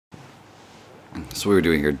So what we're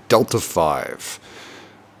doing here, Delta 5.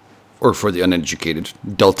 Or for the uneducated,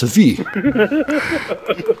 Delta V. That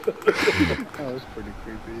was pretty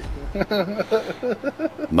creepy.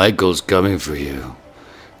 Michael's coming for you.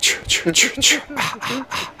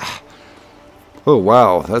 Oh,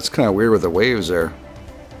 wow. That's kind of weird with the waves there.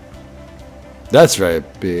 That's right,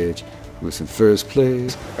 bitch. Who's in first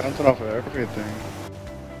place? Bouncing off of everything.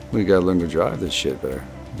 We gotta learn to drive this shit better.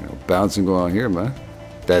 You know, bouncing going on here, man.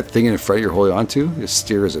 That thing in front you're holding onto, it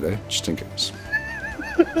steers it, eh? Just in case.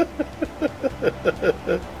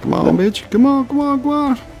 Come on, bitch. Come on, come on, come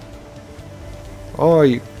on. Oh,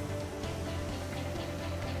 you.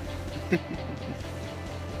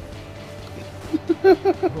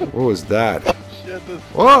 What was that? Shit, this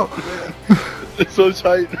Whoa! it's so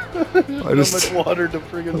tight. I just. How much water to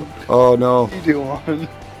friggin' Oh no! do on.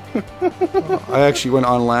 I actually went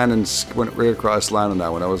on land and went right across land on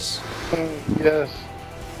that one. I was. Yes.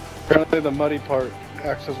 Apparently the muddy part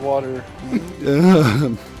acts as water.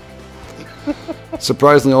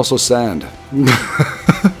 Surprisingly, also sand.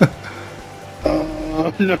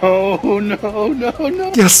 No, no, no,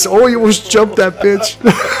 no. Yes! Oh, you almost jumped that bitch.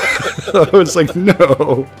 I was like,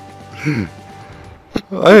 no.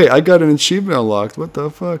 Hey, I got an achievement unlocked. What the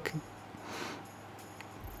fuck?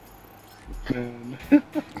 Man.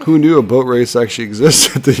 Who knew a boat race actually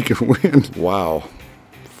existed that you can win? Wow.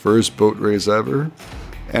 First boat race ever.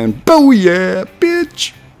 And booyah,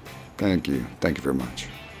 bitch! Thank you. Thank you very much.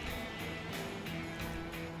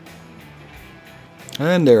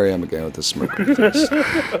 And there I am again with the smirk on my face.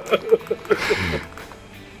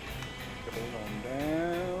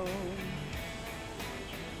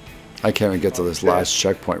 I can't even get to this last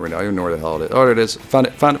checkpoint right now. I don't even know where the hell it is. Oh, there it is. Found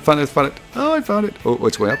it, found it, found it, found it. Oh, I found it. Oh,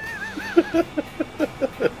 it's going up.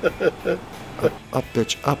 Up,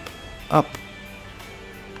 bitch, up, up.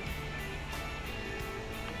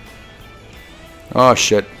 Oh,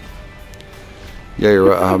 shit. Yeah, you're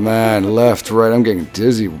right. Oh, man, left, right. I'm getting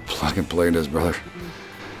dizzy fucking playing this, brother.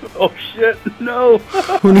 Oh, shit, no.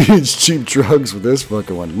 Who needs cheap drugs with this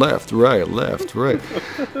fucking one? Left, right, left, right.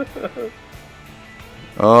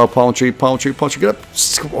 Oh, palm tree, palm tree, palm tree. Get up.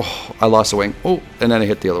 Oh, I lost a wing. Oh, and then I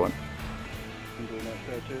hit the other one. I'm doing that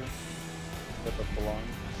there too. That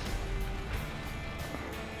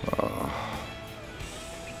belongs.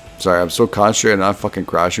 Sorry, I'm so concentrated on not fucking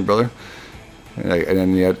crashing, brother. And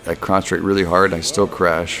then yet I concentrate really hard and I still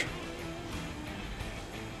crash.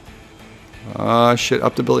 Ah, shit.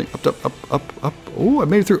 Up the building. Up, up, up, up, up. Oh, I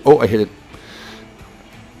made it through. Oh, I hit it.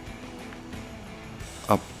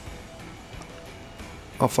 Up.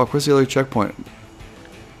 Oh, fuck. Where's the other checkpoint?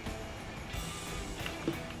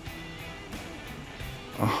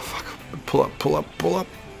 Oh, fuck. Pull up, pull up, pull up.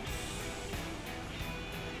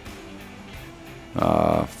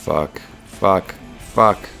 Ah, fuck. Fuck.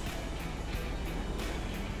 Fuck.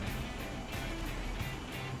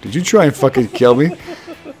 Did you try and fucking kill me?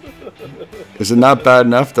 Is it not bad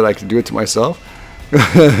enough that I can do it to myself?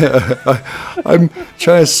 I'm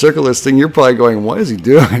trying to circle this thing. You're probably going, what is he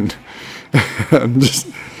doing? I'm just...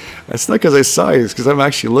 It's not because I saw you. It's because I'm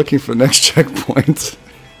actually looking for the next checkpoint.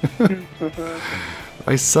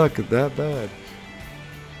 I suck at that bad.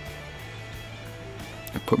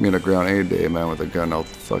 Put me in a ground any day, man, with a gun. I'll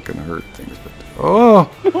fucking hurt things. But oh!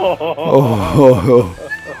 Oh!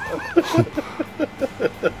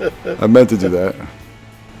 I meant to do that.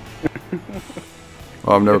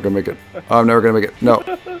 Oh, I'm never gonna make it. Oh, I'm never gonna make it. No.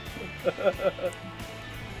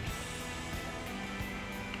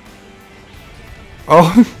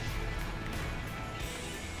 Oh.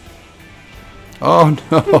 Oh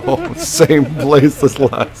no! Same place as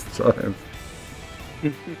last time.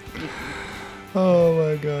 Oh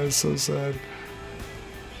my god, it's so sad.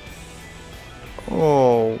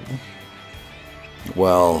 Oh.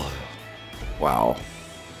 Well. Wow.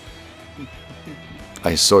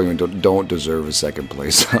 I so even don't deserve a second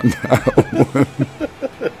place on that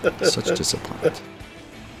one. Such disappointment.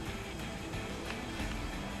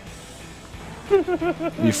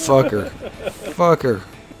 You fucker. Fucker.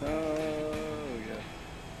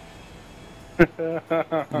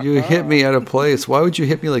 You hit me out of place. Why would you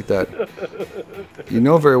hit me like that? You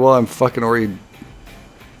know very well I'm fucking already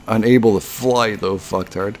unable to fly, though,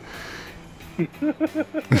 fucktard.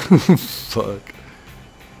 Fuck.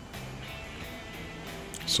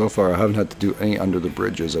 So far, I haven't had to do any under the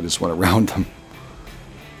bridges. I just went around them.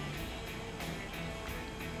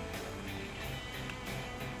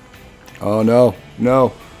 Oh, no.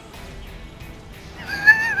 No.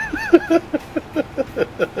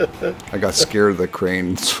 I got scared of the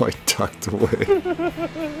crane, so I tucked away.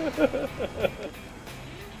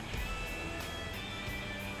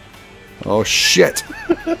 Oh, shit.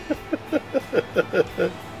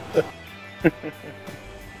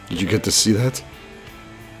 get to see that?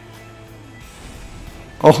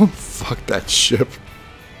 Oh, fuck that ship.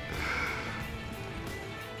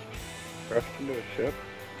 Crashed into a ship.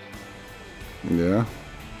 Yeah.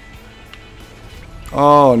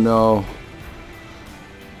 Oh no.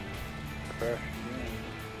 Crashed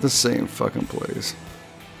The same fucking place.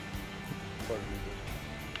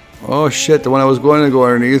 Oh shit, the one I was going to go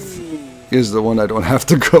underneath is the one I don't have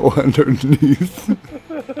to go underneath.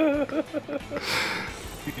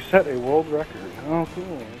 You set a world record. Oh, cool.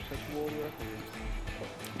 You set a world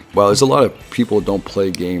record. Well, there's a lot of people who don't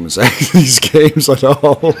play games, these games at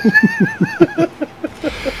all.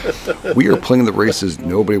 We are playing the races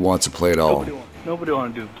nobody wants to play at all. Nobody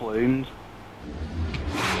want to do planes.